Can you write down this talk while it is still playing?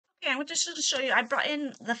Okay, I'm just going to show you. I brought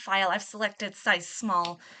in the file. I've selected size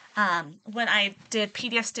small. When I did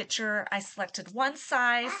PDF Stitcher, I selected one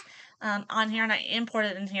size on here and I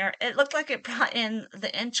imported in here. It looked like it brought in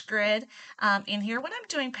the inch grid in here. When I'm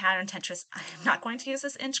doing pattern Tetris, I'm not going to use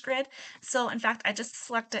this inch grid. So in fact, I just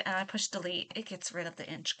select it and I push delete. It gets rid of the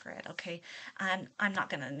inch grid. Okay, I'm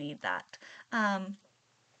not going to need that.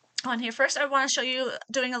 On here first, I want to show you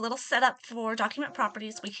doing a little setup for document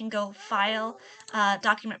properties. We can go File,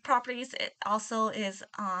 Document Properties. It also is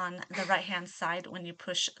on the right hand side when you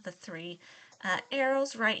push the three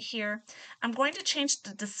arrows right here. I'm going to change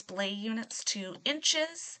the display units to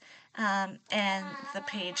inches and the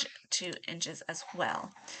page to inches as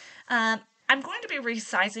well. I'm going to be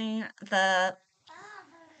resizing the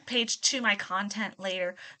page to my content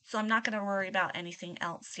later, so I'm not going to worry about anything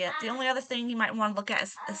else yet. The only other thing you might want to look at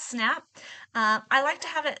is a snap. I like to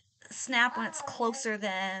have it snap when it's closer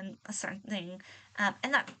than a certain thing,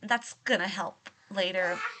 and that's going to help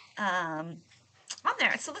later on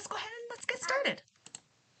there. So let's go ahead and let's get started.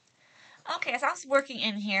 Okay, as I was working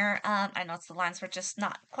in here, I noticed the lines were just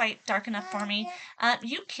not quite dark enough for me.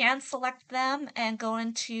 You can select them and go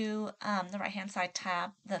into the right-hand side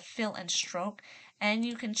tab, the Fill and Stroke, and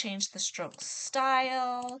you can change the stroke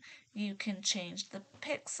style. You can change the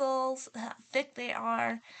pixels, how thick they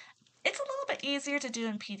are. It's a little bit easier to do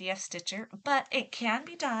in PDF Stitcher, but it can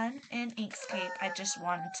be done in Inkscape. I just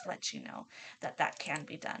wanted to let you know that that can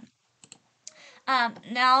be done.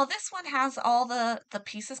 Now this one has all the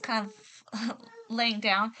pieces kind of laying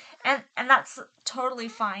down, and that's totally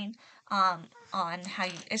fine on how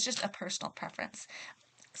you, it's just a personal preference.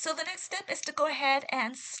 So the next step is to go ahead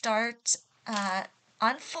and start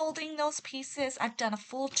unfolding those pieces. I've done a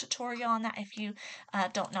full tutorial on that if you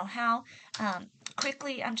don't know how.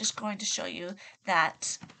 Quickly, I'm just going to show you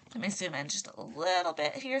that. Let me zoom in just a little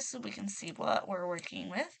bit here so we can see what we're working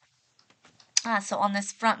with. So on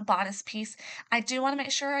this front bodice piece, I do want to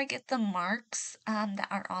make sure I get the marks that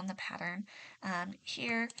are on the pattern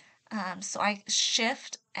here. So I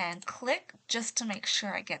shift and click just to make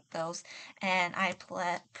sure I get those. And I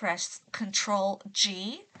press Control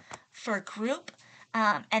G for group.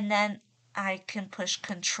 And then I can push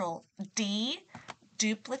Control D,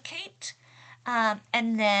 duplicate.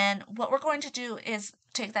 And then what we're going to do is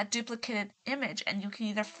take that duplicated image and you can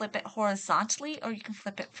either flip it horizontally or you can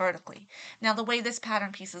flip it vertically. Now the way this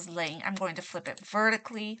pattern piece is laying, I'm going to flip it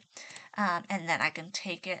vertically and then I can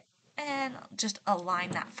take it and just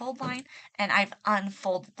align that fold line, and I've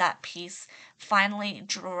unfolded that piece. Finally,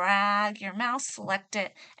 drag your mouse, select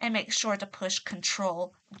it, and make sure to push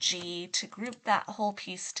Control G to group that whole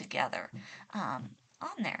piece together on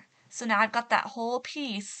there. So now I've got that whole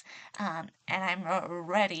piece and I'm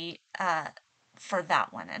ready for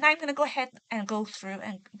that one. And I'm going to go ahead and go through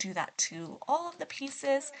and do that to all of the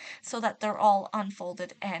pieces so that they're all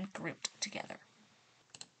unfolded and grouped together.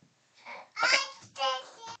 Okay.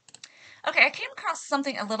 Okay, I came across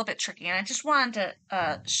something a little bit tricky and I just wanted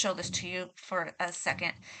to show this to you for a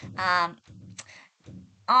second.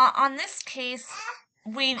 On this case,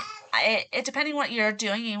 depending what you're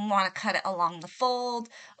doing, you want to cut it along the fold,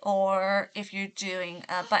 or if you're doing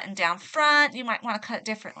a button down front, you might want to cut it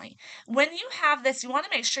differently. When you have this, you want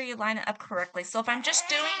to make sure you line it up correctly. So if I'm just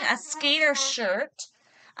doing a skater shirt,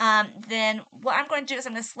 then what I'm going to do is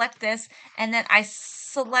I'm going to select this, and then I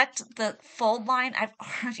select the fold line. I've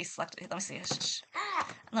already selected it. Let me see.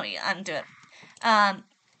 Let me undo it.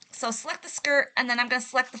 So select the skirt, and then I'm going to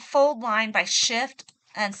select the fold line by Shift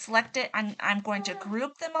and select it. I'm going to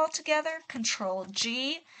group them all together, Control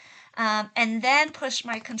G, and then push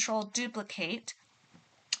my Control Duplicate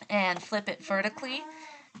and flip it vertically.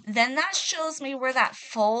 Then that shows me where that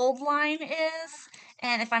fold line is.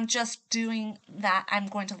 And if I'm just doing that, I'm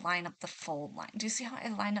going to line up the fold line. Do you see how I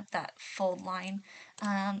line up that fold line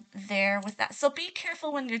there with that? So be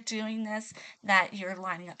careful when you're doing this that you're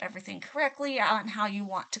lining up everything correctly on how you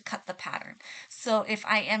want to cut the pattern. So if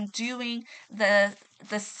I am doing the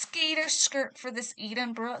skater skirt for this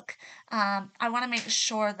Edenbrook, I want to make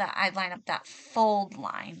sure that I line up that fold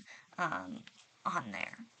line on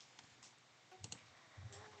there.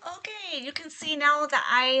 Okay, you can see now that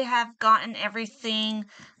I have gotten everything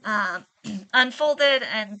unfolded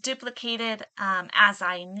and duplicated as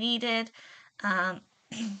I needed.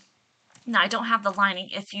 Now I don't have the lining.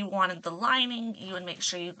 If you wanted the lining, you would make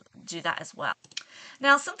sure you do that as well.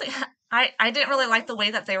 Now something I didn't really like the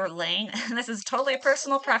way that they were laying. This is totally a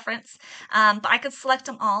personal preference, but I could select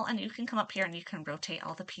them all, and you can come up here and you can rotate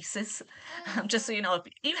all the pieces. Just so you know, if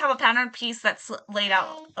you have a pattern piece that's laid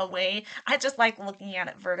out away, I just like looking at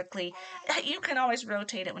it vertically. You can always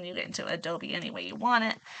rotate it when you get into Adobe any way you want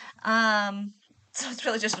it. So it's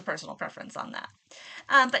really just a personal preference on that.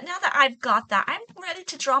 But now that I've got that, I'm ready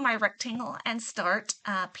to draw my rectangle and start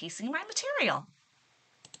piecing my material.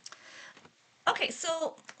 Okay,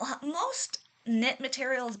 so most knit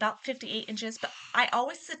material is about 58 inches, but I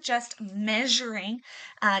always suggest measuring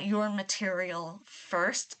your material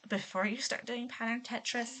first before you start doing pattern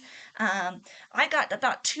Tetris. I got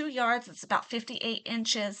about 2 yards, it's about 58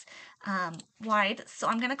 inches wide, so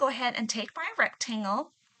I'm going to go ahead and take my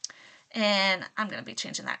rectangle, and I'm going to be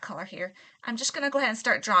changing that color here. I'm just going to go ahead and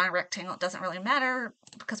start drawing a rectangle. It doesn't really matter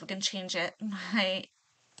because we can change it. I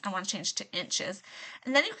want to change to inches.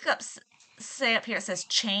 And then you can say up here it says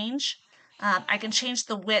change. I can change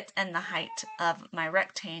the width and the height of my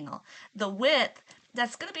rectangle. The width,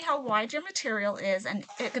 that's going to be how wide your material is, and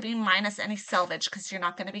it could be minus any selvage because you're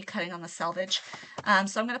not going to be cutting on the selvage.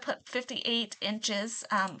 So I'm going to put 58 inches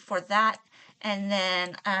for that, and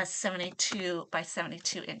then 72 by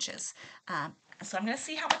 72 inches. So I'm going to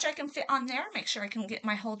see how much I can fit on there, make sure I can get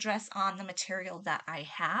my whole dress on the material that I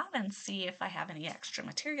have, and see if I have any extra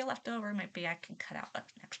material left over. Maybe I can cut out an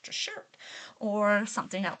extra shirt or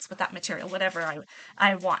something else with that material, whatever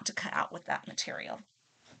I want to cut out with that material.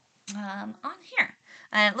 On here.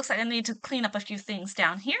 And it looks like I need to clean up a few things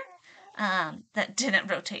down here that didn't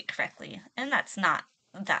rotate correctly, and that's not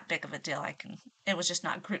that big of a deal. It was just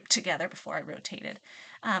not grouped together before I rotated.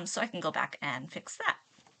 So I can go back and fix that.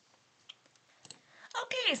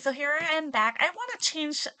 Okay, so here I am back. I want to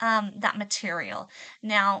change that material.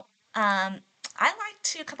 Now, I like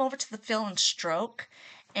to come over to the fill and stroke,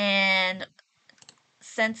 and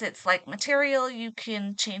since it's like material, you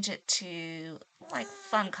can change it to like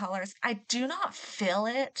fun colors. I do not fill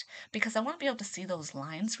it because I want to be able to see those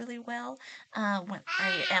lines really well when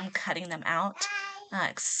I am cutting them out.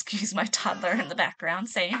 Excuse my toddler in the background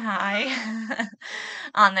saying hi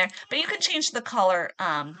on there. But you can change the color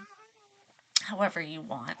however you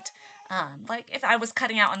want. Like if I was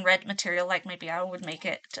cutting out on red material, like maybe I would make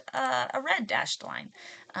it a red dashed line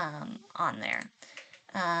on there.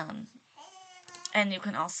 And you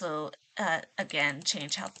can also, again,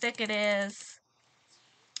 change how thick it is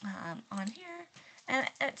on here. And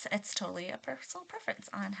it's totally a personal preference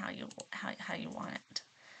on how you want it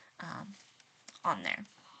on there.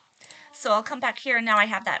 So I'll come back here, and now I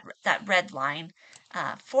have that red line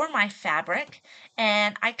for my fabric,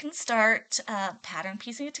 and I can start pattern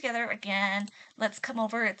piecing it together again. Let's come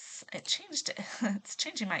over. It changed. It's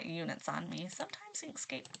changing my units on me. Sometimes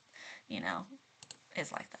Inkscape,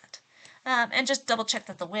 is like that. And just double check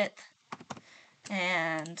that the width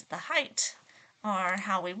and the height are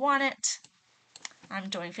how we want it. I'm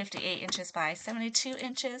doing 58 inches by 72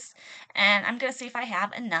 inches, and I'm going to see if I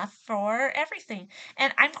have enough for everything.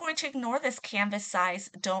 And I'm going to ignore this canvas size.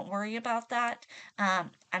 Don't worry about that.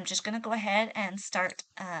 I'm just going to go ahead and start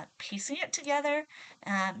piecing it together,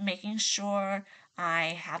 making sure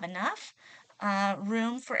I have enough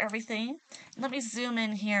room for everything. Let me zoom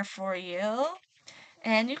in here for you.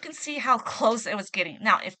 And you can see how close it was getting.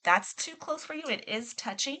 Now, if that's too close for you, it is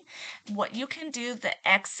touching. What you can do, the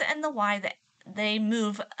X and the Y, they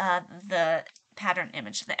move the pattern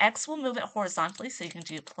image. The X will move it horizontally, so you can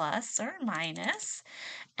do plus or minus.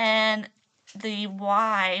 And the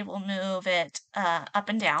Y will move it up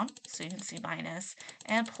and down, so you can see minus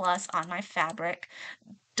and plus on my fabric.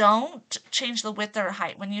 Don't change the width or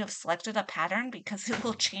height when you have selected a pattern because it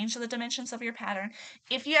will change the dimensions of your pattern.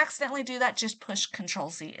 If you accidentally do that, just push Control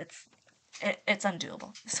Z. It's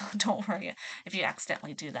undoable, so don't worry if you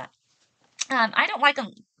accidentally do that. I don't like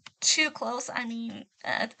them too close. I mean,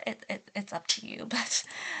 it's up to you, but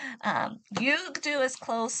you do as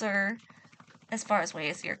close or as far as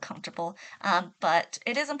ways you're comfortable. But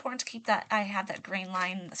it is important to keep that. I have that grain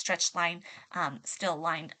line, the stretch line still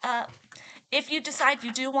lined up. If you decide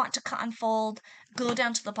you do want to cut and fold, go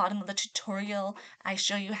down to the bottom of the tutorial. I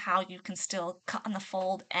show you how you can still cut on the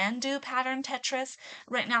fold and do pattern Tetris.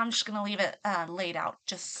 Right now I'm just going to leave it laid out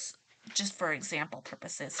just for example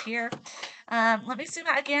purposes here. Let me zoom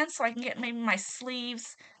out again so I can get maybe my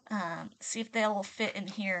sleeves, see if they'll fit in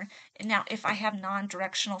here. And now if I have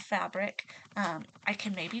non-directional fabric, I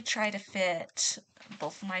can maybe try to fit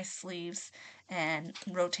both of my sleeves and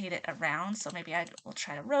rotate it around. So maybe I will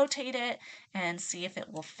try to rotate it and see if it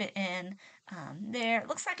will fit in there. It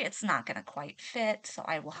looks like it's not going to quite fit, so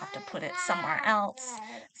I will have to put it somewhere else.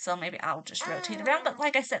 So maybe I'll just rotate around. But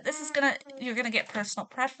like I said, you're gonna get personal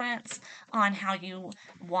preference on how you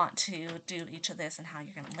want to do each of this and how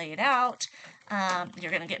you're gonna lay it out.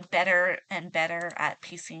 You're gonna get better and better at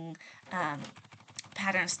piecing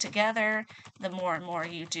patterns together the more and more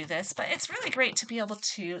you do this. But it's really great to be able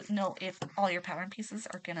to know if all your pattern pieces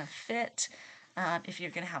are gonna fit, if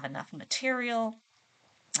you're gonna have enough material.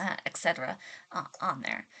 etc. On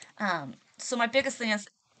there. So my biggest thing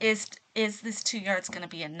is this 2 yards going to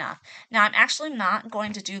be enough? Now I'm actually not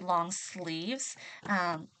going to do long sleeves,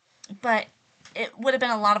 but it would have been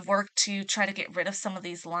a lot of work to try to get rid of some of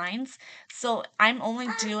these lines. So I'm only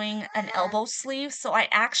doing an elbow sleeve, so I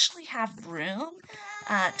actually have room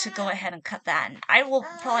to go ahead and cut that. And I will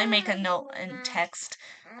probably make a note in text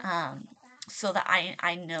um, so that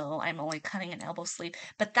I know I'm only cutting an elbow sleeve.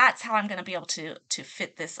 But that's how I'm going to be able to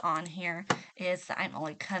fit this on here, is that I'm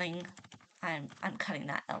only cutting I'm cutting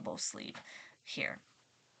that elbow sleeve here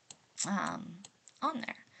um, on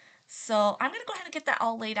there. So I'm going to go ahead and get that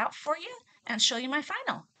all laid out for you and show you my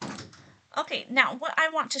final. Okay, now what I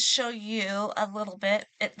want to show you a little bit,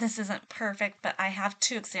 this isn't perfect, but I have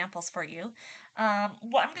 2 examples for you.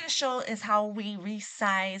 What I'm going to show is how we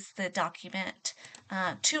resize the document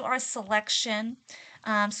to our selection.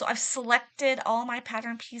 So I've selected all my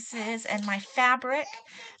pattern pieces and my fabric.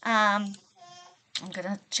 I'm going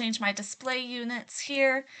to change my display units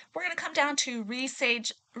here. We're going to come down to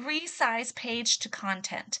resize page to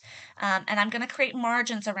content. And I'm going to create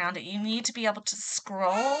margins around it. You need to be able to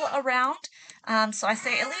scroll around. So I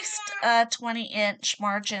say at least 20-inch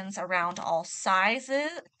margins around all sides in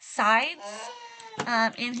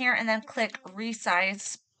here, and then click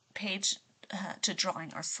resize page to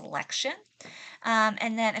drawing or selection.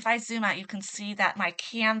 And then if I zoom out, you can see that my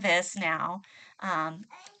canvas now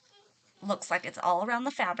looks like it's all around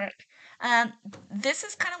the fabric. This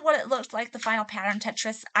is kind of what it looks like, the final pattern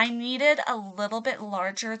Tetris. I needed a little bit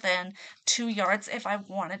larger than 2 yards if I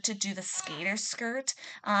wanted to do the skater skirt.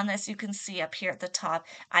 As you can see up here at the top,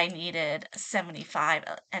 I needed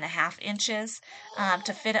 75.5 inches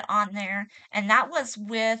to fit it on there. And that was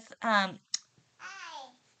with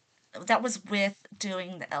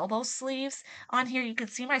doing the elbow sleeves. On here you can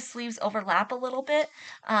see my sleeves overlap a little bit,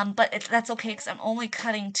 but that's okay because I'm only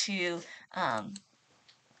cutting to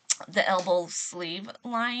the elbow sleeve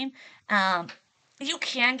line. You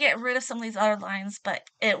can get rid of some of these other lines, but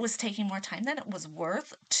it was taking more time than it was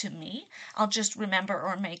worth to me. I'll just remember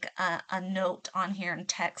or make a note on here in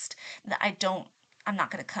text that I'm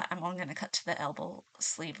not going to cut, I'm only going to cut to the elbow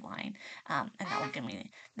sleeve line, and that will give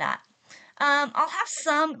me that. I'll have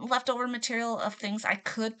some leftover material of things I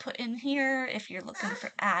could put in here if you're looking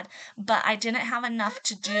for ad, but I didn't have enough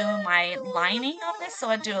to do my lining on this, so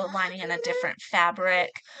I'd do a lining in a different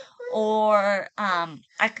fabric, or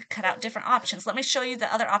I could cut out different options. Let me show you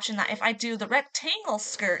the other option, that if I do the rectangle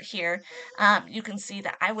skirt here, you can see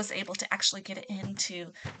that I was able to actually get it into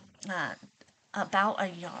uh, about a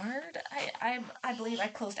yard. I believe I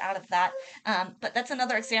closed out of that. But that's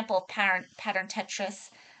another example of pattern Tetris.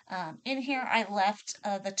 In here, I left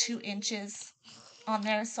the 2 inches on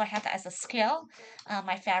there, so I had that as a scale.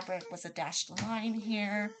 My fabric was a dashed line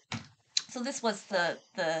here. So this was the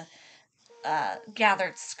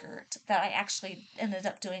gathered skirt that I actually ended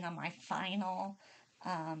up doing on my final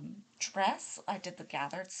dress. I did the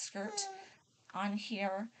gathered skirt on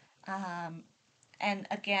here. And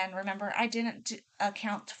again, remember, I didn't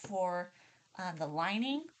account for the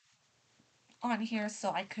lining on here,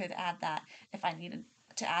 so I could add that if I needed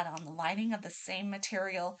to add on the lining of the same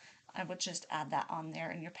material. I would just add that on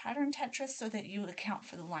there in your pattern Tetris so that you account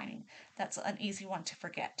for the lining. That's an easy one to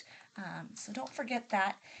forget. So don't forget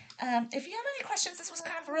that. If you have any questions, this was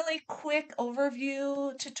kind of a really quick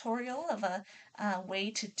overview tutorial of a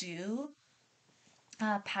way to do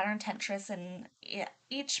pattern Tetris, and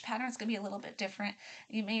each pattern is going to be a little bit different.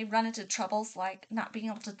 You may run into troubles like not being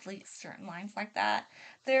able to delete certain lines like that.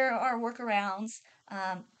 There are workarounds,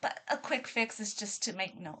 but a quick fix is just to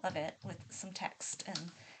make note of it with some text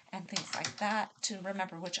and things like that to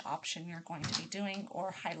remember which option you're going to be doing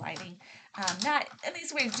or highlighting. Not an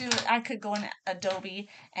easy way to do it. I could go in Adobe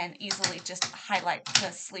and easily just highlight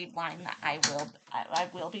the sleeve line that I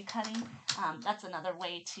will be cutting. That's another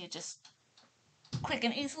way to just quick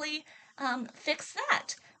and easily fix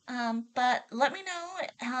that. But let me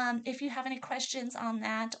know if you have any questions on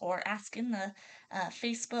that, or ask in the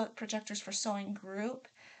Facebook Projectors for Sewing group.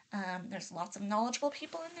 There's lots of knowledgeable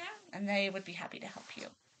people in there, and they would be happy to help you.